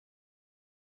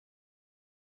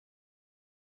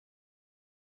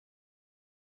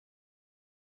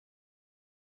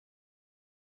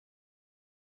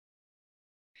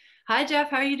Hi, Jeff.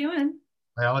 How are you doing?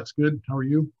 Hi, Alex. Good. How are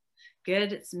you?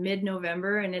 Good. It's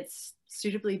mid-November and it's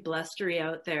suitably blustery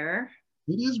out there.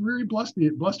 It is very blustery.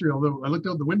 Although I looked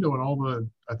out the window and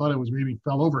I thought it was maybe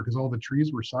fell over because all the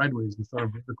trees were sideways instead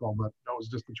of vertical, but that was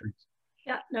just the trees.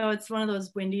 Yeah, no, it's one of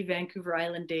those windy Vancouver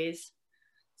Island days.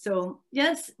 So,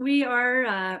 yes, we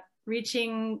are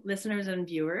reaching listeners and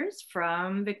viewers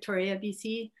from Victoria,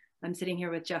 BC. I'm sitting here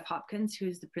with Jeff Hopkins,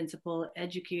 who's the principal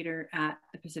educator at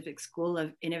the Pacific School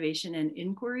of Innovation and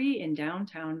Inquiry in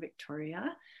downtown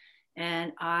Victoria.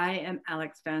 And I am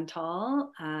Alex Van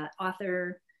Tall,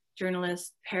 author,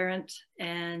 journalist, parent,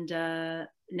 and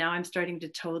now I'm starting to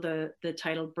toe the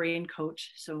title brain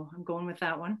coach. So I'm going with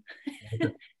that one.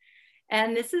 Okay.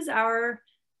 And this is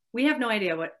we have no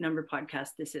idea what number podcast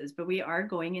this is, but we are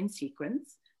going in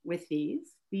sequence with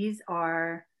these. These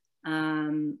are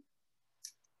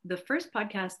the first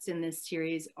podcasts in this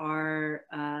series are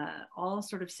all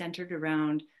sort of centered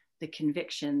around the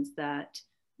convictions that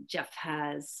Jeff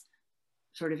has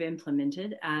sort of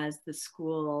implemented as the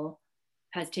school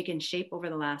has taken shape over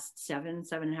the last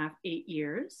 7.5, 8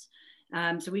 years.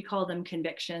 So we call them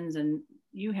convictions, and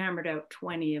you hammered out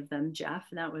 20 of them, Jeff,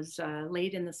 and that was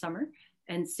late in the summer.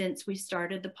 And since we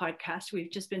started the podcast,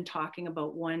 we've just been talking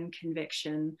about one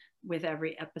conviction with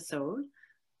every episode.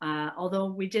 Although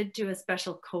we did do a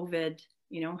special COVID,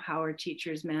 how are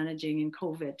teachers managing in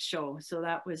COVID show. So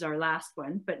that was our last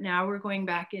one. But now we're going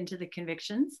back into the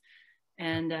convictions.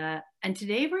 And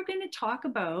today we're going to talk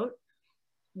about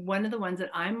one of the ones that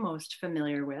I'm most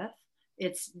familiar with.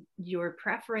 It's your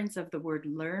preference of the word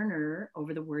learner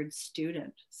over the word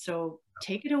student. So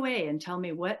take it away and tell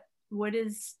me what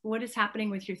is happening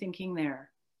with your thinking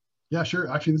there. Yeah,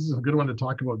 sure. Actually, this is a good one to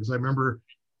talk about because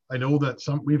I know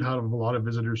that we've had a lot of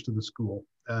visitors to the school,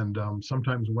 and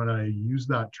sometimes when I use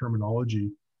that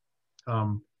terminology,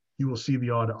 you will see the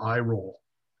odd eye roll,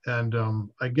 and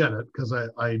I get it because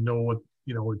I know what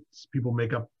it's people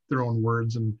make up their own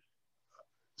words, and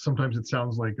sometimes it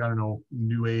sounds like, I don't know,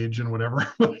 new age and whatever,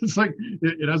 but it's like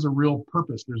it has a real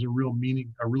purpose. There's a real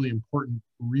meaning, a really important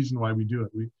reason why we do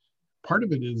it. Part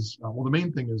of it is, well, the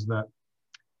main thing is that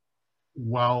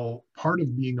while part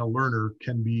of being a learner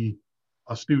can be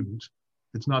a student,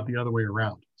 it's not the other way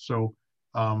around. So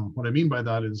what I mean by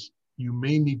that is you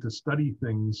may need to study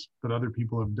things that other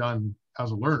people have done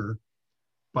as a learner,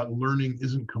 but learning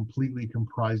isn't completely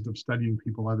comprised of studying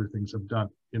people other things have done,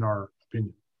 in our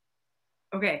opinion.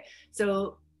 Okay,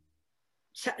 so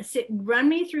run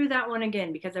me through that one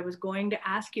again, because I was going to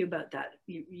ask you about that.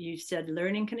 You said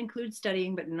learning can include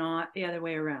studying, but not the other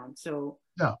way around. So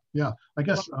yeah. I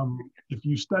guess if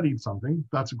you studied something,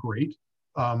 that's great,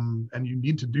 and you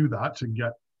need to do that to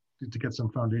get some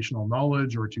foundational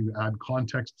knowledge or to add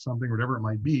context to something, whatever it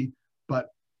might be. But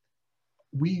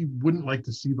we wouldn't like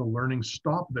to see the learning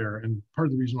stop there. And part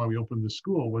of the reason why we opened the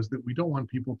school was that we don't want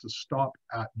people to stop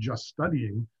at just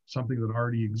studying something that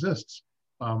already exists.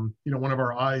 One of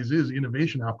our eyes is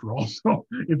innovation after all. So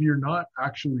if you're not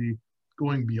actually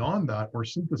going beyond that or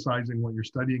synthesizing what you're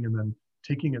studying and then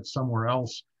taking it somewhere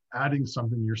else, adding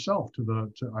something yourself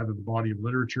to either the body of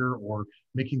literature or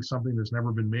making something that's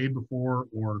never been made before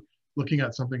or looking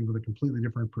at something with a completely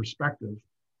different perspective,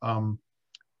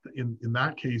 in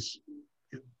that case,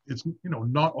 it's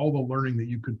not all the learning that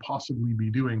you could possibly be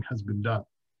doing has been done.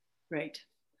 Right.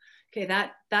 Okay,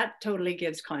 that totally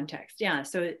gives context. Yeah.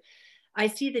 So I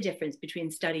see the difference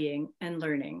between studying and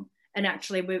learning. And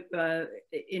actually,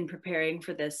 in preparing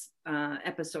for this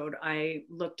episode, I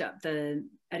looked up the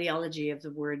etymology of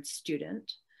the word student,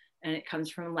 and it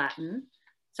comes from Latin.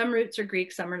 Some roots are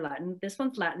Greek, some are Latin. This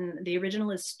one's Latin. The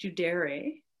original is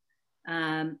studere.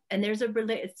 And there's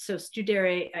so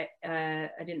studere, I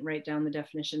didn't write down the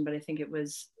definition, but I think it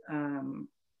was,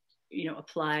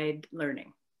 applied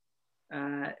learning.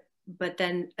 But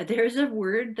then there's a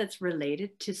word that's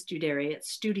related to studere, it's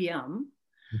studium,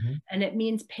 and it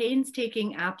means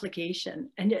painstaking application.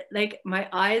 And my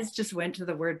eyes just went to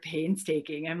the word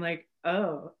painstaking. I'm like,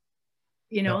 oh,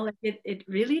 like it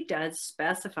really does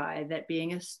specify that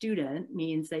being a student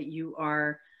means that you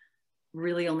are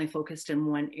really only focused in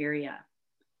one area.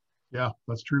 Yeah,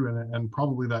 that's true. And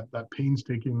probably that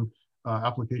painstaking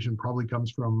application probably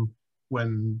comes from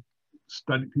when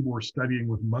people were studying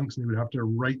with monks, and they would have to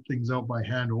write things out by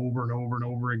hand over and over and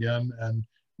over again. And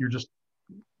you're just,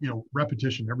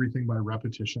 repetition, everything by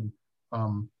repetition.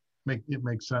 It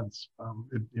makes sense.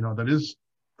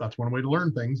 That's one way to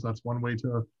learn things. That's one way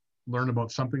to learn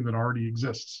about something that already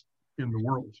exists in the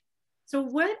world. So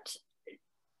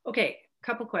okay,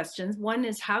 couple questions. One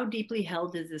is, how deeply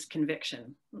held is this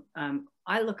conviction?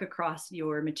 I look across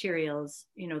your materials,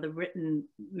 you know, the written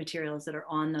materials that are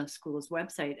on the school's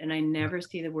website, and I never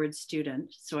see the word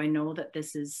student. So I know that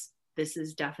this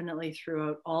is definitely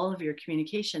throughout all of your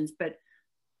communications, but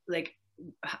like,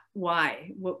 why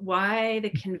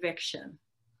the conviction?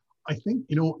 I think,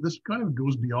 you know, this kind of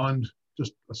goes beyond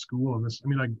just a school, and this, I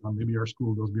mean, maybe our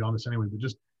school goes beyond this anyway, but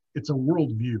just, it's a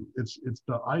worldview. It's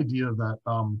the idea that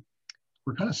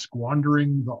we're kind of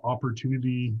squandering the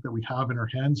opportunity that we have in our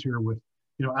hands here with,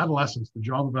 you know, adolescence. The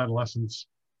job of adolescence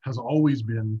has always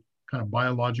been kind of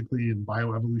biologically and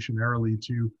bioevolutionarily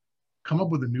to come up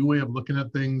with a new way of looking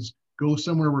at things, go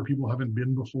somewhere where people haven't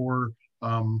been before.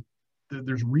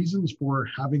 There's reasons for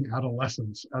having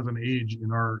adolescence as an age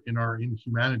in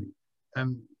humanity.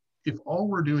 And if all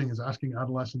we're doing is asking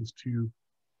adolescents to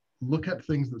look at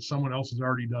things that someone else has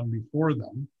already done before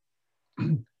them,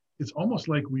 it's almost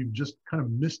like we've just kind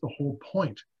of missed the whole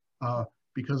point,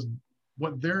 because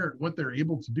what they're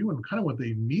able to do and kind of what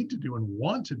they need to do and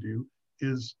want to do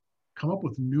is come up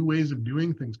with new ways of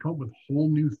doing things, come up with whole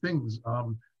new things,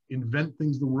 invent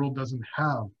things the world doesn't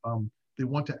have. They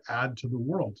want to add to the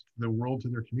world, to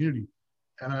their community.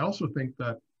 And I also think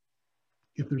that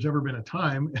if there's ever been a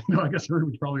time, you know, I guess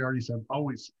everybody's probably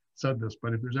always said this,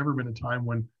 but if there's ever been a time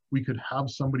when we could have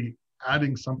somebody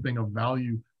adding something of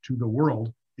value to the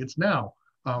world, it's now.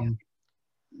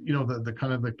 You know, the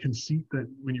kind of the conceit that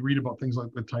when you read about things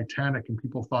like the Titanic and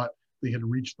people thought they had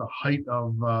reached the height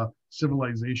of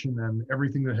civilization and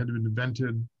everything that had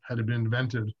been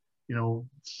invented, you know,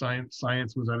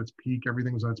 science was at its peak,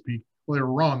 everything was at its peak. Well, they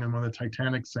were wrong. And when the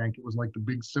Titanic sank, it was like the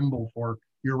big symbol for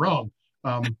you're wrong.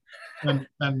 And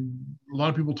a lot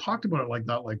of people talked about it like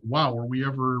that, like, wow, were we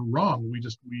ever wrong? We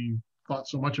thought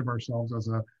so much of ourselves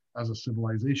as a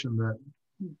civilization that,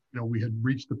 you know, we had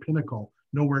reached the pinnacle,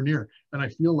 nowhere near. And I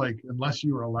feel like unless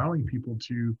you are allowing people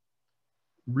to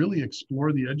really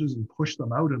explore the edges and push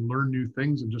them out and learn new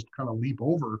things and just kind of leap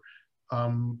over,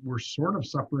 we're sort of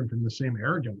suffering from the same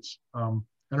arrogance. And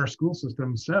our school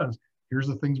system says, here's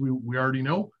the things we already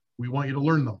know, we want you to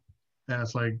learn them. And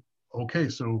it's like, okay,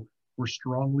 so we're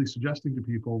strongly suggesting to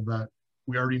people that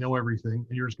we already know everything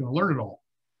and you're just going to learn it all.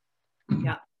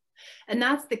 Yeah. And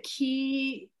that's the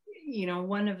key, you know,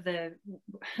 one of the,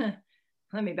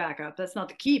 let me back up. That's not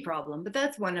the key problem, but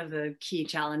that's one of the key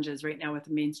challenges right now with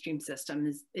the mainstream system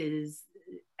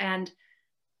and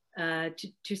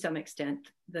to some extent,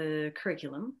 the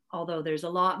curriculum, although there's a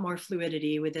lot more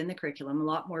fluidity within the curriculum, a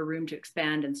lot more room to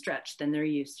expand and stretch than there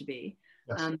used to be.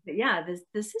 Yes. But yeah,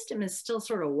 the system is still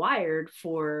sort of wired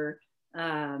for,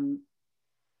 I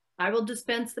will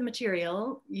dispense the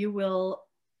material, you will,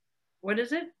 what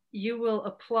is it? You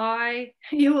will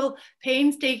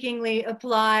painstakingly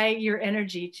apply your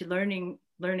energy to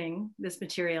learning this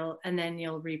material, and then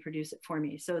you'll reproduce it for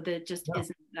me. So there just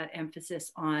isn't that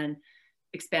emphasis on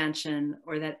expansion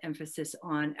or that emphasis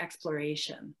on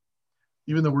exploration.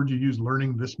 Even the word you use,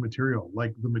 learning this material,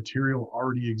 like the material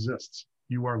already exists.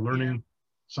 You are learning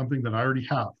something that I already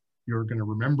have. You're going to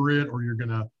remember it, or you're going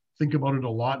to think about it a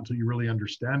lot until you really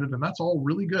understand it. And that's all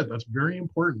really good. That's very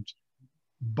important.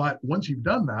 But once you've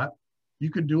done that,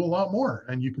 you could do a lot more.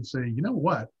 And you could say, you know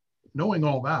what, knowing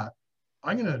all that,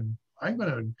 I'm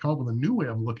gonna come up with a new way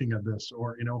of looking at this.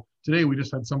 Or, you know, today we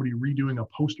just had somebody redoing a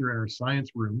poster in our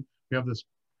science room. We have this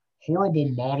horrible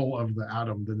model of the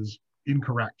atom that is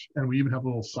incorrect. And we even have a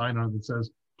little sign on it that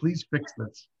says, please fix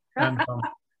this. And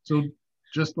so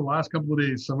just the last couple of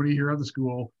days, somebody here at the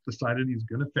school decided he's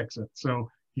gonna fix it. So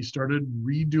he started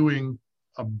redoing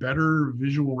a better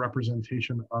visual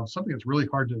representation of something that's really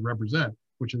hard to represent,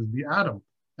 which is the atom.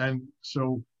 And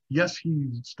so, yes, he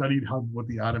studied what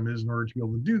the atom is in order to be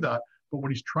able to do that. But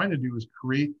what he's trying to do is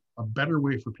create a better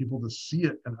way for people to see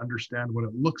it and understand what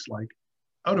it looks like.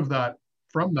 Out of that,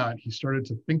 from that, he started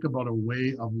to think about a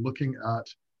way of looking at,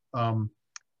 you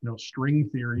know, string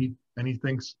theory. And he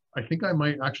thinks, I think I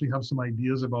might actually have some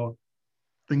ideas about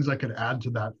things I could add to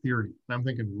that theory. And I'm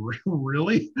thinking,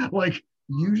 really? Like,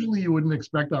 usually you wouldn't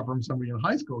expect that from somebody in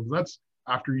high school, because that's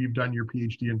after you've done your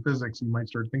PhD in physics, you might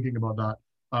start thinking about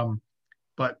that.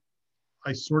 But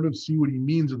I sort of see what he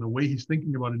means in the way he's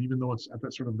thinking about it, even though it's at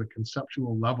that sort of the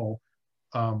conceptual level.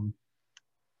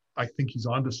 I think he's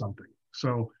onto something.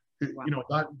 So, wow. You know,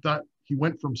 that he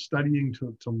went from studying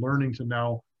to learning to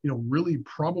now, you know, really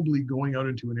probably going out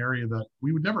into an area that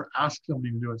we would never ask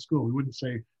somebody to do at school. We wouldn't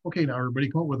say, okay, now everybody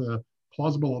come up with a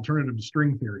plausible alternative to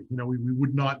string theory. You know, we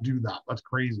would not do that. That's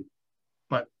crazy.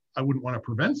 But I wouldn't want to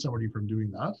prevent somebody from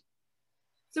doing that.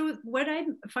 So what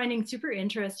I'm finding super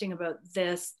interesting about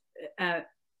this,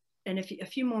 and a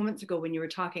few moments ago when you were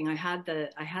talking, I had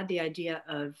the idea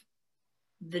of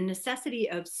the necessity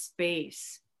of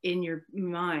space in your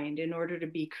mind in order to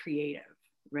be creative,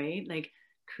 right? Like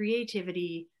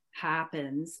creativity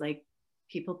happens, like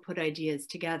people put ideas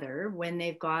together when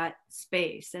they've got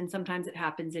space. And sometimes it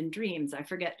happens in dreams. I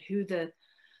forget who the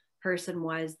person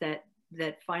was that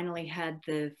finally had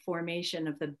the formation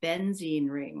of the benzene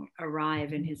ring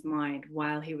arrive in his mind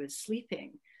while he was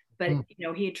sleeping. But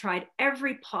he had tried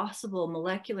every possible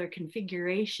molecular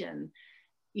configuration,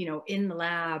 in the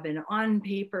lab and on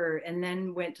paper, and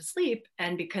then went to sleep.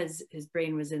 And because his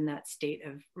brain was in that state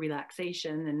of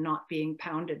relaxation and not being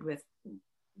pounded with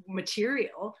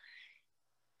material,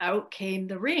 out came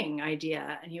the ring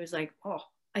idea. And he was like, oh,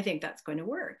 I think that's going to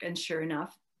work. And sure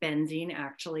enough, benzene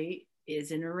actually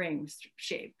is in a ring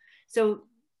shape. So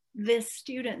this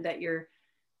student that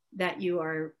you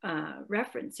are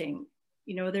referencing,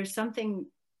 there's something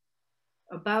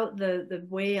about the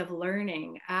way of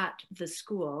learning at the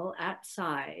school, at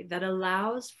Sci, that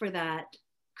allows for that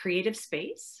creative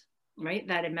space, right?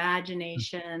 That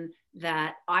imagination,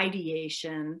 that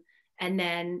ideation, and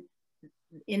then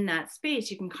in that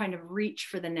space, you can kind of reach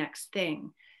for the next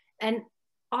thing. And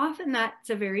often that's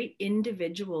a very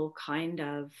individual kind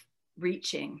of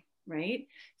reaching, right?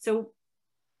 So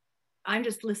I'm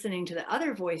just listening to the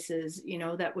other voices,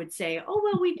 that would say, oh,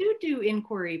 well, we do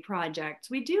inquiry projects.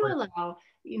 We do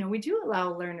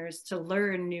allow learners to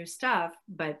learn new stuff,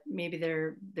 but maybe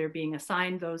they're being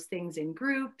assigned those things in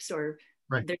groups, or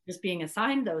they're just being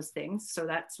assigned those things. So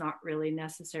that's not really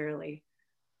necessarily,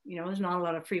 there's not a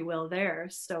lot of free will there.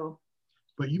 So.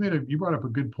 But you brought up a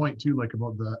good point too, like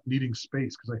about the needing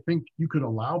space, because I think you could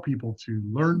allow people to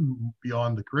learn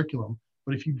beyond the curriculum,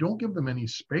 but if you don't give them any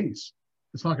space,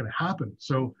 it's not going to happen.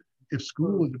 So if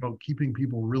school is about keeping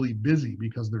people really busy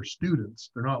because they're students,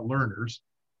 they're not learners,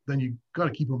 then you got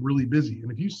to keep them really busy.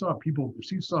 And if you saw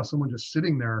someone just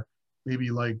sitting there,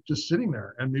 maybe like just sitting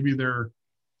there, and maybe they're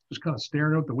just kind of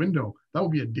staring out the window, that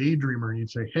would be a daydreamer. And you'd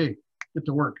say, hey, get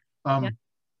to work.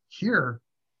 Here,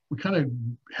 we kind of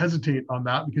hesitate on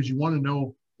that because you want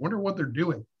to wonder what they're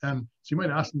doing. And so you might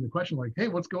ask them the question like, hey,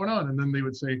 what's going on? And then they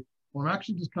would say, well, I'm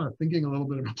actually just kind of thinking a little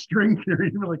bit about string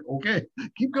theory. You're like, okay,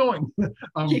 keep going.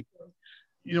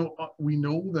 We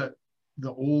know that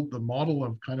the model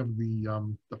of kind of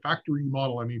the factory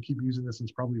model, I mean, you keep using this and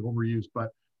it's probably overused, but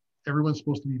everyone's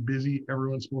supposed to be busy.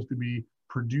 Everyone's supposed to be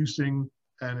producing,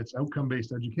 and it's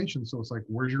outcome-based education. So it's like,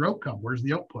 where's your outcome? Where's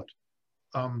the output?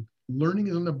 Learning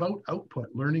isn't about output.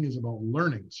 Learning is about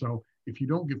learning. So if you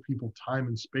don't give people time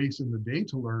and space in the day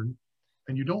to learn,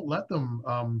 and you don't let them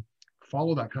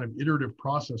follow that kind of iterative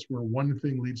process where one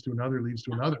thing leads to another,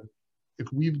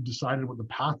 if we've decided what the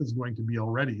path is going to be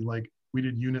already, like we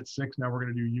did unit 6, now we're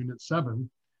going to do unit 7.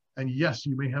 And yes,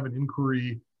 you may have an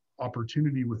inquiry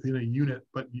opportunity within a unit,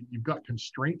 but you've got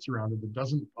constraints around it that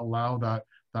doesn't allow that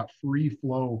free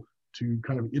flow to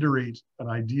kind of iterate an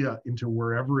idea into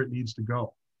wherever it needs to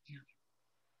go.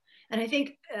 And I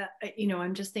think,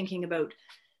 I'm just thinking about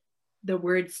the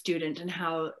word student and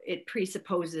how it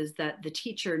presupposes that the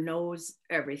teacher knows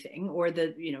everything, or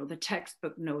the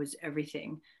textbook knows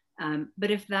everything. But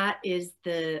if that is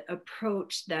the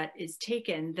approach that is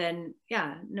taken, then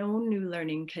no new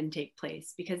learning can take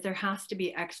place, because there has to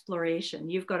be exploration.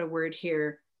 You've got a word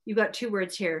here, you've got 2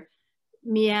 words here,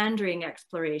 meandering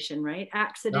exploration, right?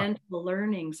 Accidental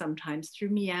learning sometimes through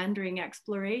meandering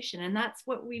exploration. And that's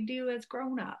what we do as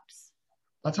grown-ups.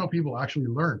 That's how people actually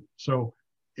learn. So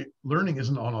learning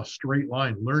isn't on a straight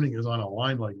line. Learning is on a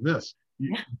line like this.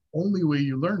 The only way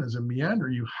you learn is a meander.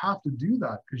 You have to do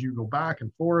that because you go back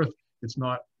and forth. It's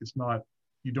not,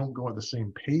 you don't go at the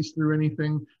same pace through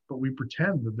anything, but we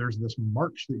pretend that there's this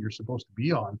march that you're supposed to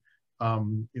be on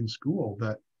in school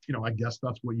that, I guess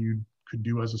that's what you could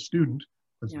do as a student.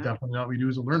 That's definitely not what we do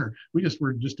as a learner.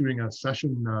 We're just doing a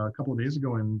session a couple of days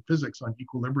ago in physics on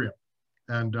equilibrium.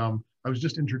 And I was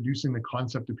just introducing the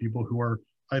concept to people who are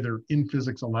either in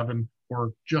physics 11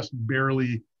 or just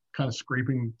barely kind of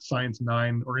scraping science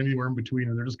 9 or anywhere in between.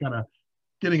 And they're just kind of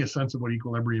getting a sense of what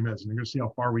equilibrium is. And they're going to see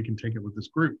how far we can take it with this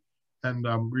group. And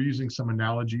we're using some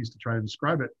analogies to try to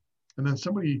describe it. And then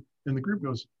somebody in the group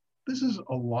goes, this is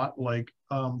a lot like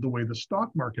the way the stock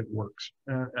market works.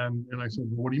 And I said,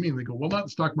 well, what do you mean? They go, well, not the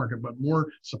stock market, but more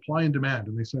supply and demand.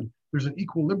 And they said, there's an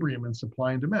equilibrium in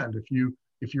supply and demand.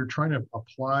 If you're trying to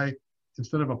apply,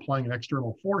 instead of applying an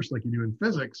external force like you do in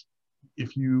physics,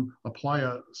 if you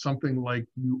apply something like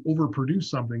you overproduce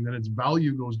something, then its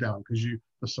value goes down because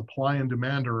the supply and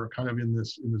demand are kind of in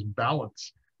this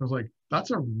balance. I was like, that's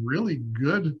a really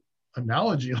good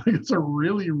analogy. Like, it's a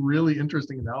really, really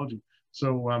interesting analogy.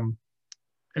 So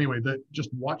anyway, that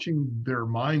just watching their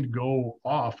mind go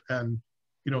off, and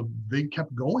they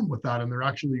kept going with that, and they're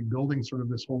actually building sort of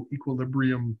this whole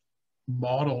equilibrium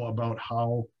model about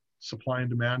how supply and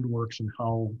demand works, and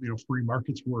how free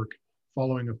markets work,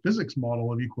 following a physics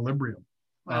model of equilibrium,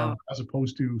 Wow. as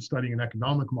opposed to studying an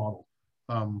economic model.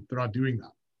 They're not doing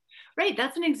that. Right.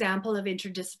 That's an example of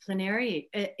interdisciplinary.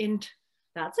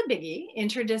 That's a biggie,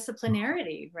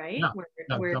 interdisciplinarity, right?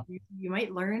 Yeah, Where you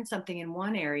might learn something in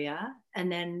one area,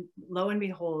 and then lo and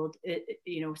behold,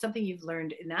 something you've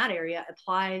learned in that area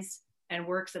applies and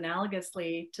works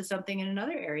analogously to something in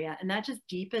another area. And that just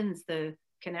deepens the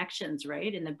connections,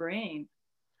 right, in the brain.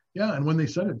 Yeah, and when they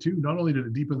said it too, not only did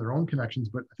it deepen their own connections,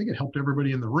 but I think it helped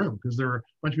everybody in the room, because there were a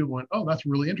bunch of people went, "Oh, that's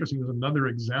really interesting. There's another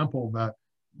example that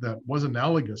was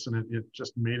analogous," and it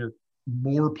just made it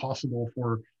more possible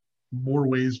for more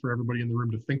ways for everybody in the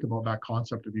room to think about that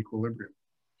concept of equilibrium.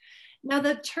 Now,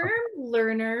 the term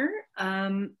learner,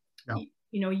 Yeah.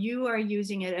 you are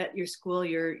using it at your school.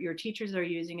 Your teachers are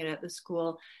using it at the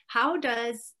school. How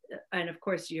does, and of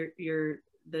course,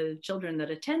 the children that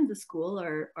attend the school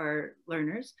are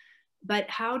learners, but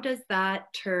how does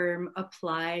that term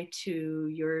apply to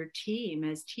your team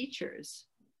as teachers?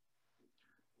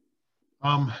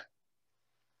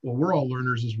 Well, we're all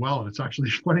learners as well, and it's actually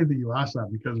funny that you asked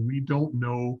that, because we don't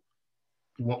know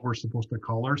what we're supposed to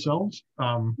call ourselves.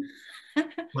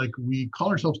 Like, we call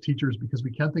ourselves teachers because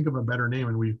we can't think of a better name,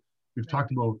 and we've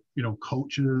talked about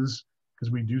coaches,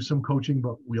 because we do some coaching,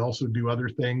 but we also do other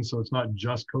things, so it's not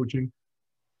just coaching.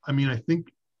 I mean, I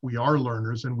think we are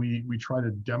learners, and we try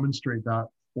to demonstrate that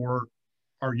for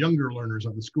our younger learners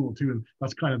at the school too. And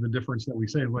that's kind of the difference that we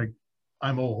say, like,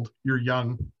 I'm old, you're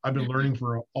young, I've been learning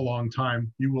for a long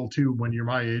time, you will too when you're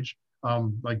my age.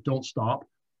 Like, don't stop.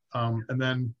 And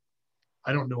then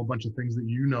I don't know a bunch of things that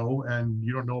you know, and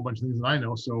you don't know a bunch of things that I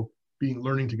know. So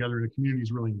learning together in a community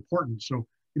is really important. So,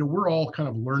 we're all kind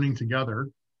of learning together.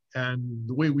 And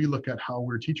the way we look at how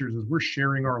we're teachers is we're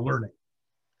sharing our learning,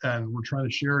 and we're trying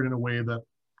to share it in a way that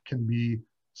can be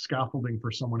scaffolding for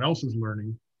someone else's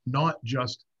learning, not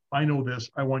just, I know this,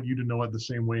 I want you to know it the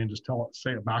same way, and just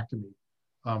say it back to me.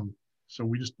 So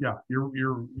we just, yeah,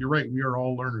 you're right. We are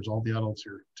all learners, all the adults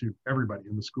here too, everybody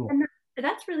in the school. And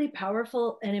that's really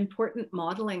powerful and important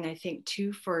modeling, I think,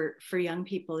 too, for young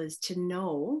people, is to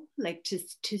know, like,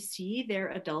 to see their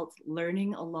adults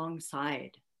learning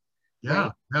alongside. Yeah,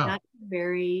 right? yeah. That's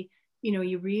very,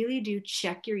 you really do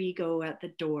check your ego at the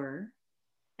door,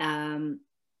 and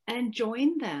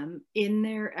join them in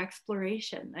their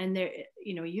exploration. And there,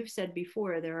 you've said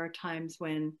before, there are times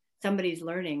when somebody's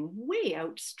learning way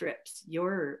outstrips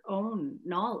your own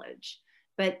knowledge,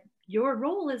 but your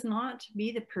role is not to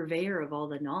be the purveyor of all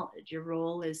the knowledge. Your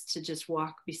role is to just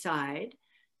walk beside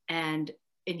and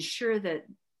ensure that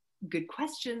good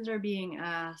questions are being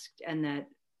asked, and that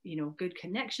good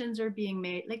connections are being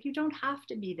made. Like, you don't have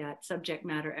to be that subject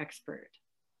matter expert.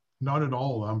 Not at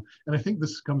all. And I think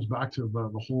this comes back to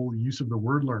the whole use of the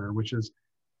word learner, which is,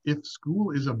 if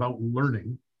school is about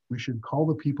learning, we should call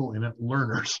the people in it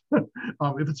learners.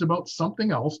 If it's about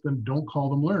something else, then don't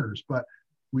call them learners. But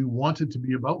we want it to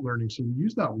be about learning. So we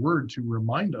use that word to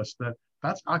remind us that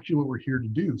that's actually what we're here to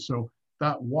do. So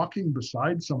that walking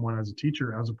beside someone as a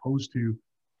teacher, as opposed to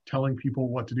telling people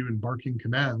what to do and barking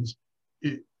commands,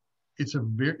 it's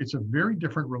a very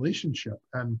different relationship.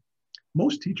 And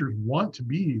most teachers want to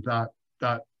be that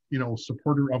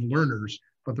supporter of learners,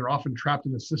 but they're often trapped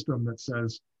in a system that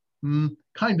says,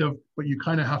 kind of, but you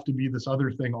kind of have to be this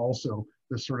other thing also,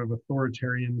 this sort of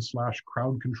authoritarian /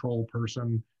 crowd control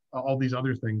person, all these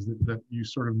other things that you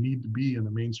sort of need to be in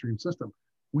the mainstream system.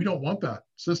 We don't want that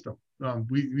system.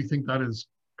 We think that is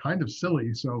kind of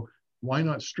silly. So why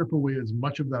not strip away as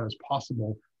much of that as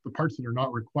possible, the parts that are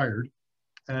not required,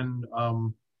 and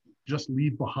just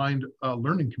leave behind a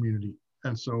learning community.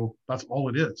 And so that's all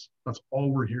it is. That's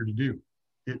all we're here to do.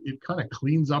 It kind of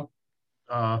cleans up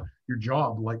your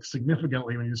job, like,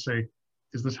 significantly, when you say,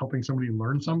 is this helping somebody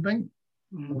learn something?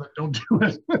 Well, then don't do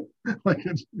it. Like,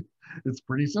 it's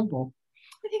pretty simple.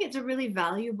 I think it's a really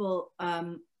valuable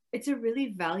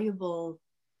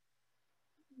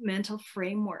mental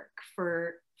framework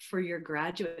for your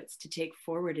graduates to take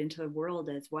forward into the world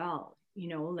as well.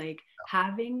 Like,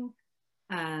 having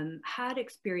had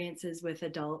experiences with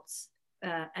adults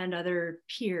and other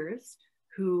peers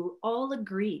who all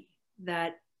agree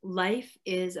that life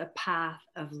is a path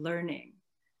of learning.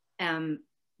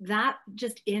 That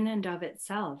just in and of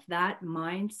itself, that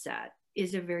mindset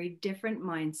is a very different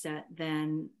mindset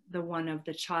than the one of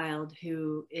the child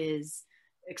who is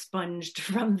expunged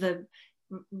from the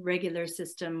regular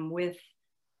system with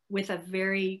a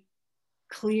very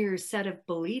clear set of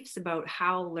beliefs about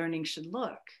how learning should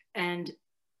look. And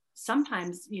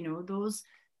sometimes, you know,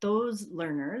 those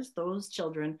learners, those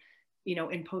children, you know,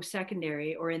 in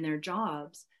post-secondary or in their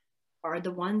jobs are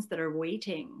the ones that are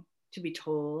waiting to be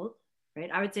told, right?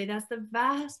 I would say that's the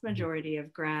vast majority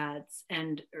of grads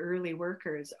and early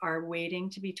workers are waiting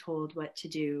to be told what to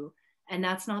do. And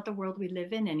that's not the world we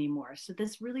live in anymore. So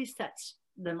this really sets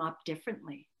them up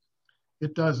differently.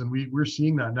 It does, and we're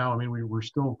seeing that now. I mean, we're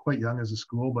still quite young as a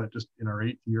school, but just in our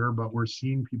 8th year, but we're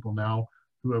seeing people now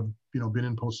who have, you know, been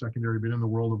in post-secondary, been in the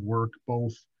world of work,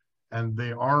 both, and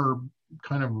they are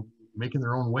kind of making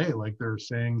their own way. Like they're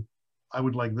saying, I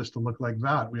would like this to look like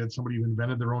that. We had somebody who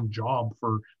invented their own job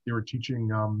they were teaching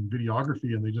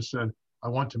videography, and they just said, I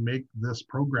want to make this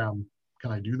program.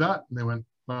 Can I do that? And they went,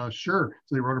 sure.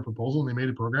 So they wrote a proposal and they made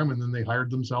a program, and then they hired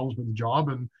themselves for the job,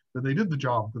 and then they did the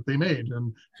job that they made.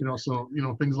 And, you know, so, you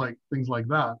know, things like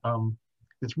that.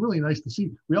 It's really nice to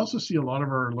see. We also see a lot of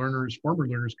our learners, former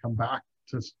learners, come back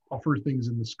to offer things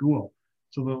in the school.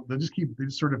 So they just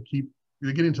sort of keep,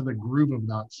 they get into the groove of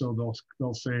that. So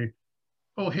they'll say,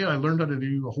 oh, hey, I learned how to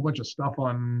do a whole bunch of stuff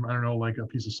on, I don't know, like a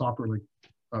piece of software, like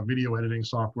a video editing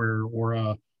software, or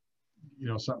a, you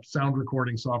know, sound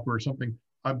recording software or something.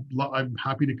 I'm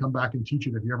happy to come back and teach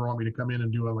it if you ever want me to come in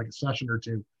and do like a session or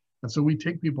two. And so we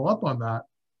take people up on that,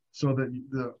 so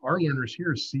that our learners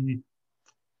here see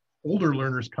older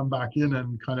learners come back in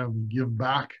and kind of give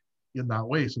back in that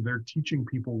way. So they're teaching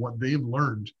people what they've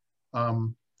learned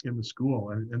in the school,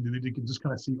 and they can just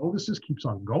kind of see, oh, this just keeps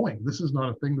on going. This is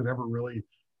not a thing that ever really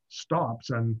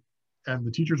stops. And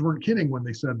the teachers weren't kidding when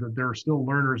they said that they're still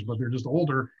learners, but they're just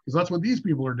older, because that's what these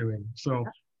people are doing. So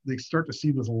they start to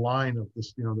see this line of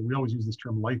this, you know, that we always use this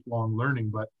term lifelong learning.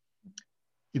 But,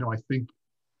 you know, I think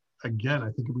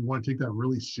if we want to take that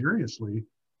really seriously,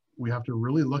 we have to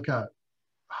really look at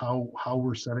how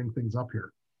we're setting things up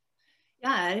here.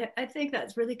 Yeah, I think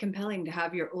that's really compelling to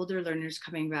have your older learners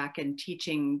coming back and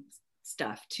teaching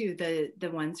stuff to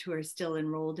the ones who are still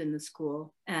enrolled in the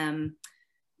school.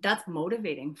 That's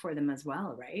motivating for them as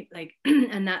well, right? Like,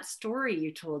 and that story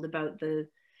you told about the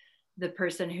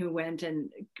person who went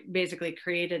and basically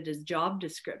created his job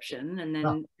description, and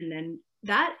then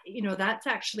that, you know, that's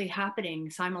actually happening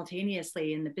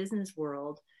simultaneously in the business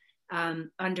world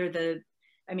under the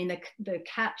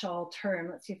catch-all term.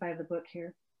 Let's see if I have the book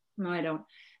here. No, I don't.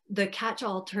 The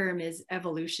catch-all term is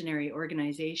evolutionary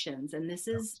organizations, and this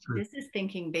is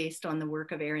thinking based on the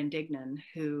work of Aaron Dignan,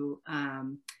 who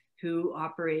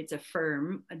operates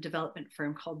a development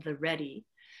firm called The Ready.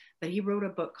 But he wrote a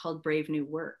book called Brave New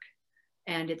Work,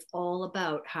 and it's all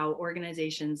about how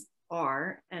organizations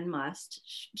are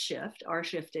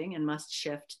shifting and must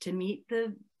shift to meet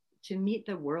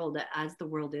the world as the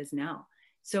world is now.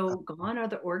 So gone are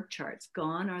the org charts,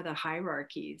 gone are the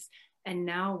hierarchies. And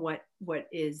now what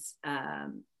is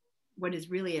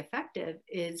really effective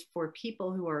is for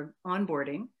people who are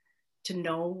onboarding to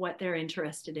know what they're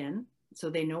interested in, so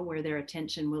they know where their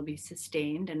attention will be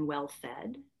sustained and well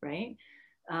fed, right?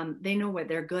 They know what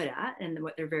they're good at and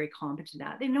what they're very competent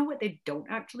at. They know what they don't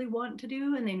actually want to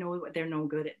do, and they know what they're no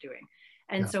good at doing.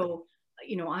 And so,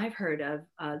 you know, I've heard of,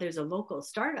 there's a local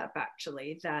startup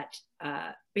actually that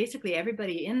basically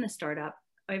everybody in the startup,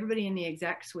 everybody in the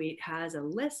exec suite has a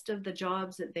list of the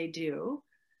jobs that they do,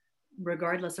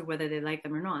 regardless of whether they like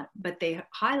them or not, but they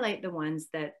highlight the ones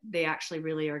that they actually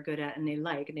really are good at and they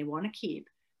like and they want to keep.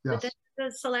 Yes. But then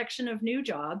the selection of new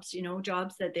jobs, you know,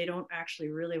 jobs that they don't actually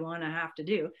really want to have to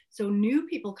do. So new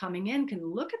people coming in can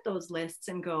look at those lists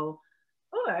and go,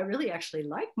 oh, I really actually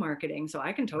like marketing, so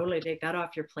I can totally take that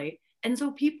off your plate. And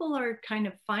so people are kind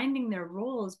of finding their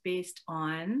roles based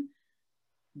on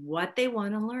what they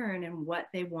want to learn and what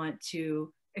they want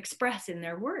to express in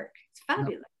their work. It's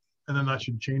fabulous. Yeah. And then that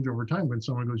should change over time. When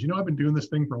someone goes, you know, I've been doing this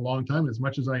thing for a long time. As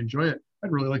much as I enjoy it,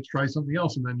 I'd really like to try something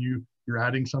else. And then you're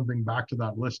adding something back to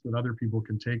that list that other people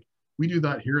can take. We do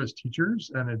that here as teachers,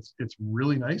 and it's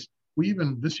really nice.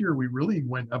 This year, we really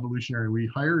went evolutionary. We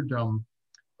hired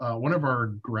one of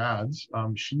our grads.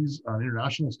 She's an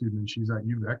international student, and she's at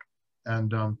UVic.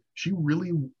 And she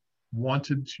really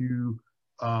wanted to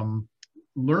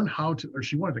learn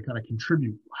she wanted to kind of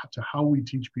contribute to how we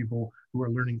teach people who are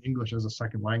learning English as a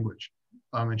second language.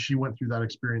 And she went through that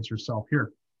experience herself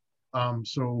here.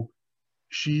 So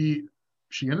she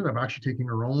ended up actually taking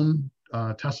her own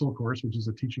TESOL course, which is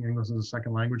a teaching English as a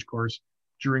second language course,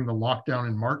 during the lockdown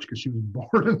in March, because she was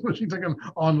bored. And so she took an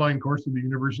online course at the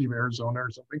University of Arizona or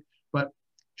something. But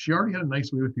she already had a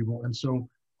nice way with people. And so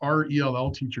our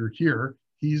ELL teacher here,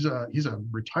 he's a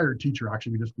retired teacher.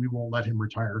 Actually, we won't let him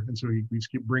retire, and so we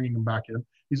just keep bringing him back in.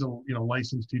 He's a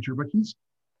licensed teacher, but he's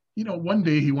you know, one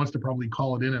day he wants to probably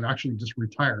call it in and actually just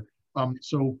retire.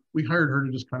 So we hired her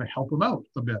to just kind of help him out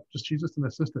a bit. She's just an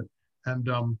assistant, and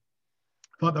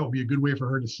thought that would be a good way for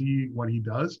her to see what he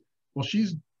does. Well,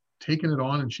 she's taken it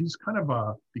on, and she's kind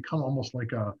of become almost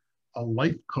like a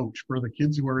life coach for the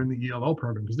kids who are in the ELL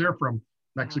program, because they're from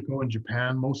Mexico and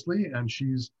Japan mostly, and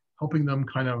she's helping them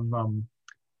kind of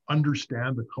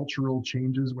understand the cultural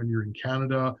changes when you're in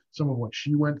Canada, some of what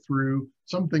she went through,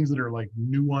 some things that are like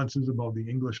nuances about the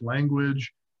English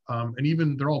language. And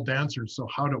even they're all dancers, so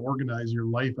how to organize your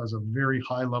life as a very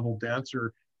high level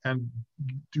dancer and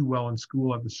do well in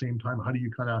school at the same time. How do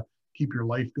you kind of keep your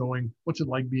life going? What's it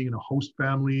like being in a host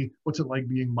family? What's it like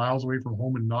being miles away from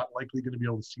home and not likely going to be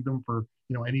able to see them for,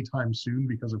 you know, anytime soon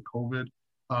because of COVID?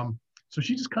 So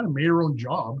she just kind of made her own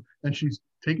job, and she's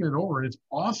taken it over, and it's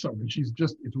awesome. And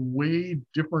it's way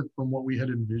different from what we had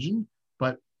envisioned,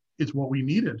 but it's what we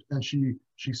needed. And she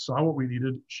saw what we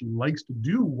needed. She likes to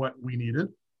do what we needed,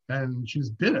 and she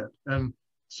just did it. And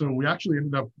so we actually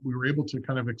we were able to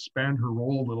kind of expand her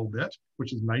role a little bit,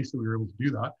 which is nice that we were able to do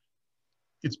that.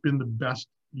 It's been the best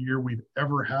year we've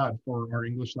ever had for our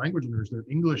English language learners. Their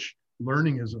English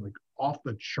learning is like off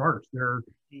the chart.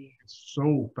 It's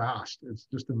so fast. It's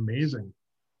just amazing.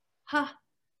 Huh.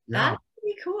 Yeah. That's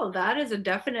pretty cool. That is a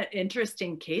definite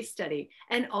interesting case study.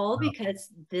 And all because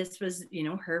this was, you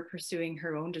know, her pursuing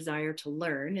her own desire to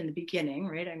learn in the beginning,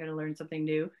 right? I'm going to learn something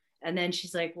new. And then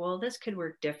she's like, well, this could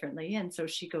work differently. And so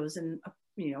she goes and,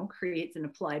 you know, creates an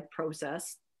applied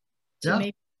process to make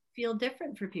it feel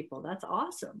different for people. That's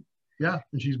awesome. Yeah.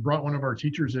 And she's brought one of our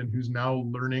teachers in who's now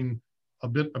learning a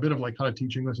bit of like how to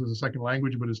teach English as a second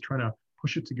language, but is trying to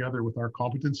push it together with our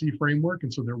competency framework.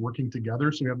 And so they're working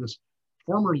together. So we have this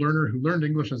former learner who learned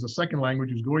English as a second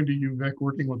language, who's going to UVic,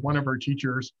 working with one of our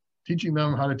teachers, teaching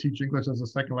them how to teach English as a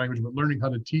second language, but learning how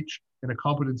to teach in a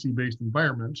competency-based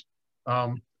environment.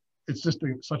 It's just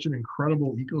such an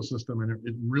incredible ecosystem, and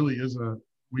it really is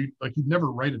like you'd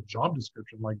never write a job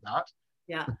description like that.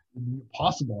 Yeah. It's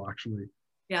possible, actually.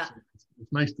 Yeah. So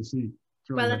it's nice to see.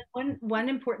 Well, one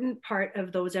important part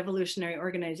of those evolutionary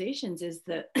organizations is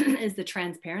the is the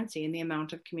transparency and the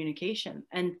amount of communication,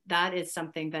 and that is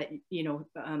something that, you know,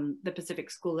 the Pacific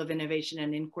School of Innovation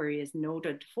and Inquiry is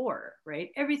noted for.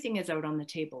 Right, everything is out on the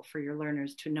table for your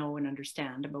learners to know and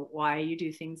understand about why you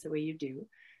do things the way you do.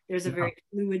 There's a very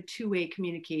fluid two-way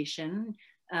communication,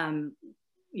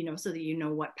 you know, so that you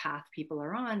know what path people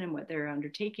are on and what they're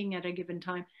undertaking at a given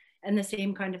time, and the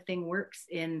same kind of thing works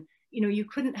in. You know, you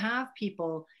couldn't have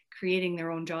people creating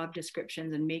their own job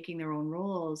descriptions and making their own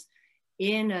roles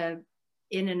in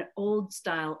an old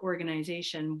style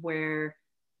organization where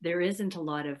there isn't a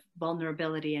lot of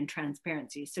vulnerability and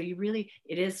transparency. So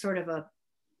it is sort of a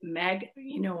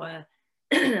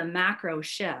macro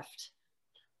shift.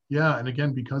 Yeah, and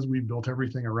again, because we built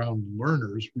everything around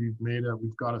learners, we've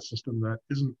got a system that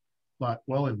isn't like,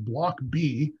 well, in block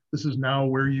B, this is now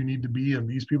where you need to be, and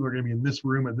these people are going to be in this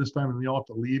room at this time, and we all have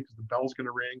to leave because the bell's going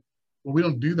to ring. Well, we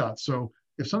don't do that. So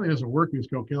if something doesn't work, we just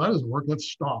go, okay, that doesn't work,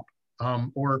 let's stop.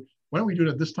 Or why don't we do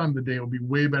it at this time of the day? It'll be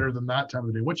way better than that time of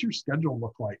the day. What's your schedule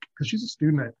look like? Because she's a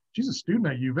student at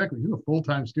UVic. She's a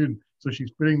full-time student, so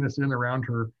she's fitting this in around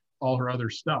all her other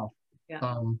stuff.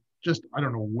 Yeah. I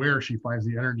don't know where she finds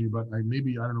the energy, but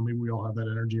maybe we all have that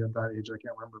energy at that age. I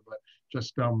can't remember, but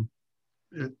just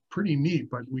it's pretty neat,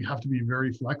 but we have to be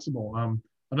very flexible.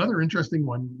 Another interesting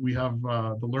one, we have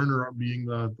the learner being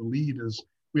the lead, is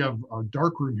we have a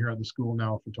dark room here at the school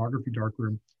now, a photography dark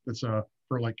room that's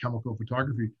for like chemical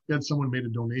photography. We had someone made a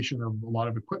donation of a lot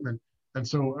of equipment, and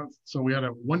so we had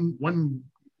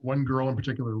one girl in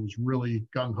particular who was really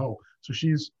gung-ho. So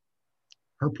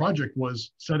her project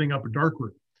was setting up a dark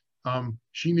room.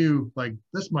 She knew like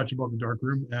this much about the dark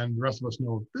room, and the rest of us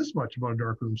know this much about a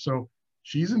dark room. So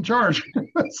she's in charge.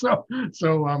 so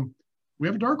we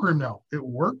have a dark room now. It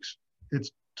works.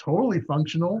 It's totally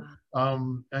functional.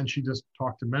 And she just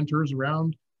talked to mentors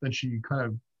around. Then she kind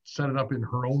of set it up in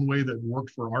her own way that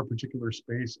worked for our particular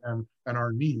space and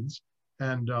our needs.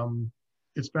 And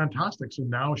it's fantastic. So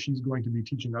now she's going to be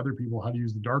teaching other people how to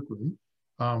use the dark room.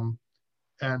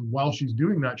 And while she's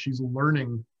doing that, she's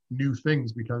learning new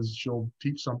things, because she'll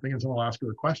teach something and someone will ask her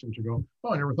a question. She'll go,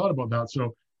 oh, I never thought about that.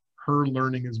 So her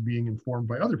learning is being informed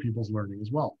by other people's learning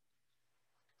as well.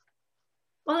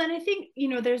 Well, and I think, you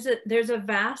know, there's a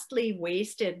vastly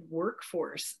wasted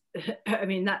workforce. I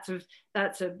mean, that's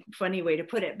a funny way to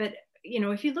put it, but you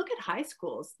know, if you look at high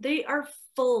schools, they are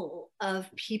full of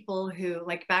people who,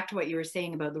 like, back to what you were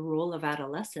saying about the role of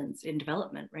adolescents in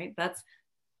development, right? That's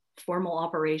formal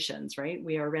operations, right?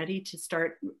 We are ready to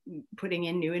start putting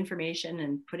in new information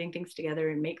and putting things together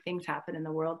and make things happen in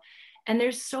the world. And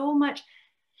there's so much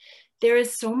there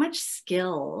is so much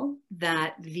skill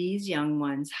that these young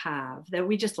ones have that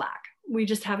we just lack. We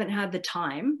just haven't had the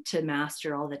time to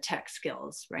master all the tech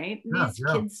skills, right? Yeah, These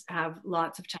yeah. kids have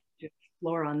lots of time to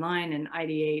explore online and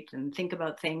ideate and think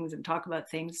about things and talk about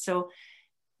things. So,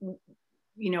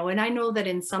 you know, and I know that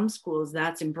in some schools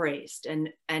that's embraced,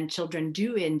 and children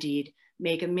do indeed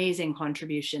make amazing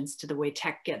contributions to the way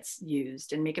tech gets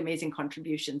used and make amazing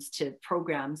contributions to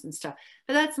programs and stuff.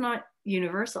 But that's not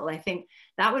universal. I think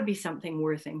that would be something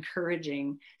worth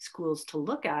encouraging schools to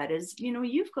look at is, you know,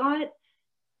 you've got,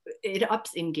 it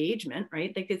ups engagement,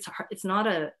 right? Like it's not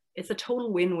a, it's a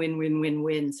total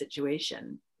win-win-win-win-win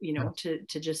situation, you know, to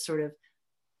just sort of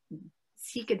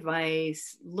seek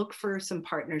advice, look for some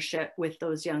partnership with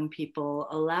those young people,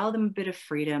 allow them a bit of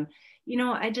freedom. You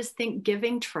know, I just think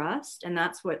giving trust, and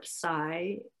that's what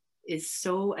Sai is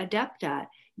so adept at.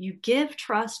 You give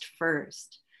trust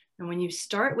first. And when you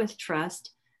start with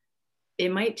trust,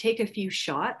 it might take a few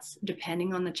shots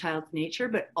depending on the child's nature,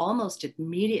 but almost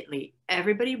immediately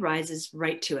everybody rises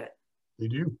right to it. They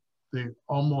do. They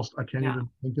almost, I can't even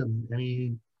think of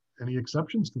any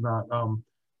exceptions to that.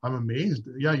 I'm amazed.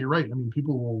 Yeah, you're right. I mean,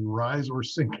 people will rise or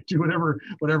sink to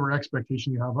whatever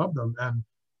expectation you have of them. And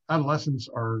adolescents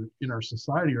are in our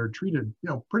society are treated, you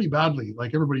know, pretty badly.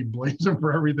 Like everybody blames them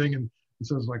for everything and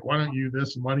says like, why don't you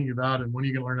this and why don't you that? And when are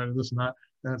you going to learn how to do this and that?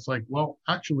 And it's like, well,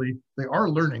 actually, they are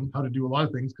learning how to do a lot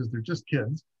of things because they're just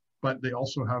kids, but they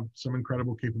also have some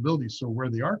incredible capabilities. So where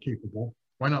they are capable,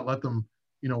 why not let them,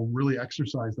 you know, really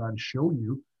exercise that and show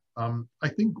you? I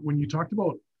think when you talked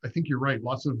about, I think you're right.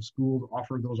 Lots of schools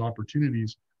offer those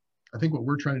opportunities. I think what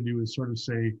we're trying to do is sort of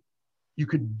say, you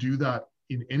could do that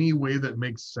in any way that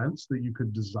makes sense that you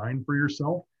could design for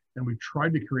yourself. And we've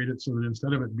tried to create it so that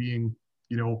instead of it being,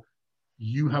 you know,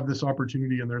 you have this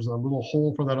opportunity and there's a little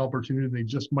hole for that opportunity, they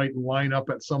just might line up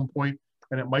at some point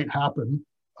and it might happen.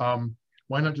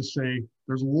 Why not just say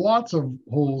there's lots of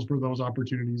holes for those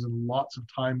opportunities and lots of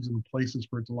times and places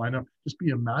for it to line up. Just be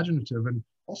imaginative, and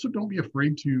also don't be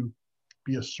afraid to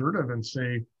be assertive and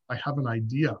say, I have an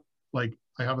idea, like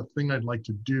I have a thing I'd like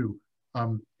to do.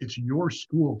 It's your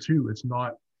school too. It's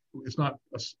not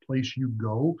a place you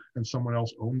go and someone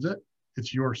else owns it.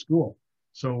 It's your school.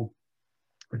 So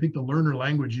I think the learner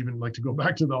language, even like to go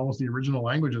back to almost the original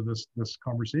language of this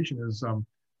conversation, is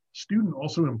student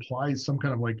also implies some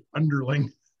kind of like underling,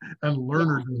 and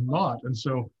learner does not. And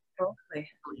so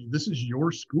this is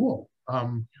your school.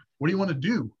 What do you want to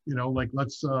do? You know, like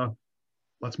let's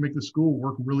make the school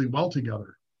work really well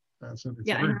together.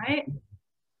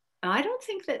 I don't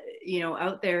think that, you know,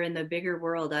 out there in the bigger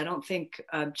world, I don't think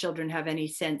children have any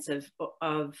sense of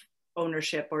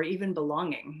ownership or even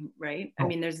belonging, right? Oh. I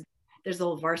mean, there's the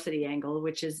whole varsity angle,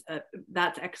 which is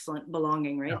that's excellent,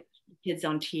 belonging, right? Yeah. Kids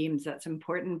on teams, that's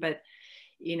important. But,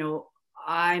 you know,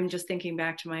 I'm just thinking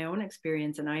back to my own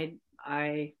experience, and I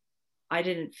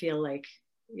didn't feel like,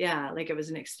 like it was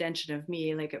an extension of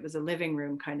me, like it was a living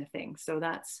room kind of thing. So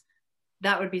that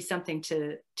would be something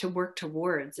to work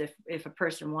towards if a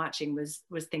person watching was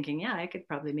thinking, I could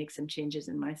probably make some changes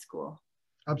in my school.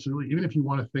 Absolutely. Even if you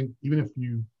want to think, even if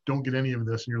you don't get any of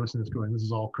this and you're listening to this going, this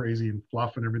is all crazy and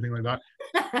fluff and everything like that,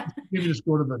 you just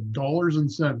go to the dollars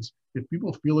and cents. If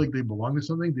people feel like they belong to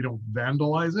something, they don't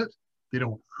vandalize it, they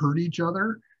don't hurt each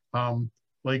other.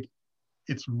 Like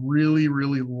it's really,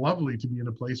 really lovely to be in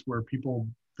a place where people,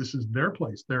 this is their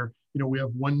place. They're, you know, we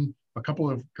have a couple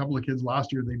of kids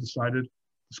last year, they decided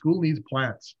the school needs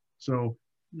plants. So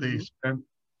they spent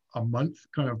a month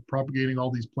kind of propagating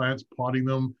all these plants, potting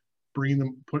them, bringing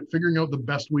them, figuring out the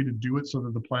best way to do it so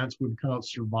that the plants would kind of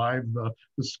survive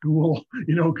the school,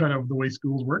 you know, kind of the way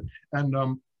schools work. And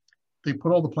they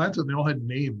put all the plants out, and they all had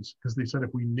names, because they said,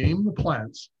 if we name the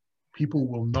plants, people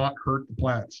will not hurt the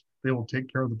plants. They will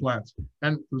take care of the plants.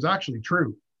 And it was actually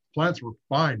true. Plants were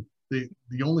fine. The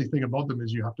only thing about them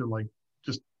is you have to like,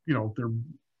 just, you know,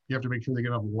 you have to make sure they get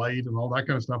enough light and all that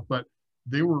kind of stuff, but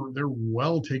they're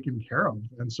well taken care of.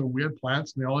 And so we had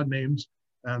plants, and they all had names,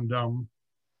 and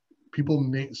people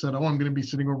said, oh, I'm going to be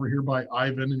sitting over here by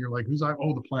Ivan. And you're like, who's Ivan?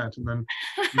 Oh, the plant. And then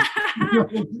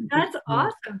that's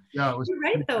awesome. Yeah, you're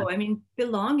right though. I mean,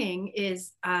 belonging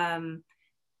is a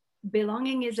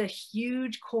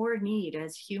huge core need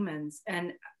as humans,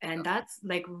 and that's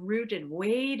like rooted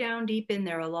way down deep in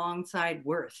there alongside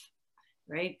worth,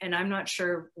 right? And I'm not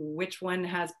sure which one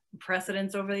has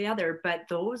precedence over the other, but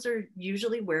those are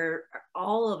usually where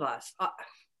all of us,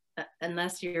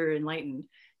 unless you're enlightened,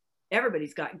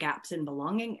 everybody's got gaps in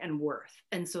belonging and worth.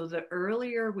 And so the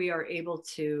earlier we are able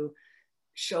to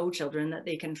show children that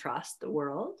they can trust the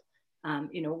world,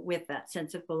 you know, with that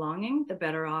sense of belonging, the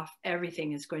better off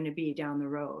everything is going to be down the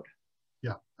road.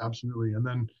 Yeah, absolutely. And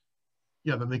then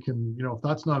yeah, then they can, you know, if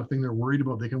that's not a thing they're worried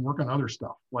about, they can work on other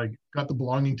stuff. Like got the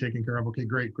belonging taken care of. Okay,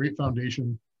 great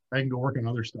foundation. I can go work on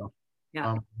other stuff.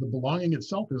 Yeah. The belonging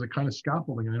itself is a kind of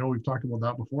scaffolding. And I know we've talked about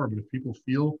that before, but if people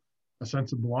feel a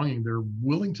sense of belonging, they're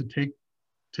willing to take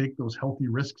those healthy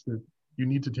risks that you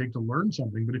need to take to learn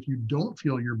something. But if you don't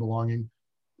feel you're belonging,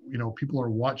 you know, people are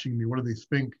watching me. What do they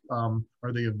think?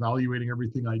 Are they evaluating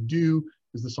everything I do?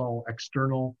 Is this all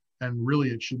external? And really,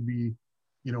 it should be,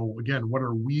 you know, again, what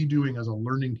are we doing as a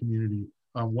learning community?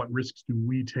 What risks do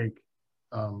we take?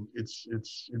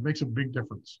 It makes a big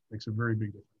difference. Makes a very big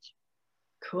difference.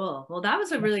 Cool. Well, that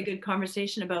was a really good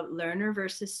conversation about learner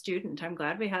versus student. I'm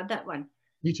glad we had that one.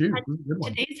 Me too. Good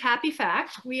one. Today's happy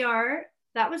fact,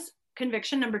 that was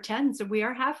conviction number 10. So we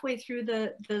are halfway through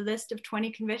the list of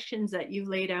 20 convictions that you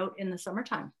laid out in the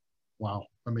summertime. Wow.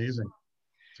 Amazing.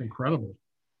 It's incredible.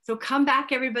 So come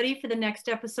back, everybody, for the next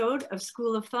episode of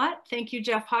School of Thought. Thank you,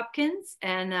 Jeff Hopkins,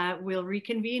 and we'll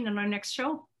reconvene in our next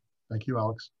show. Thank you,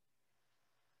 Alex.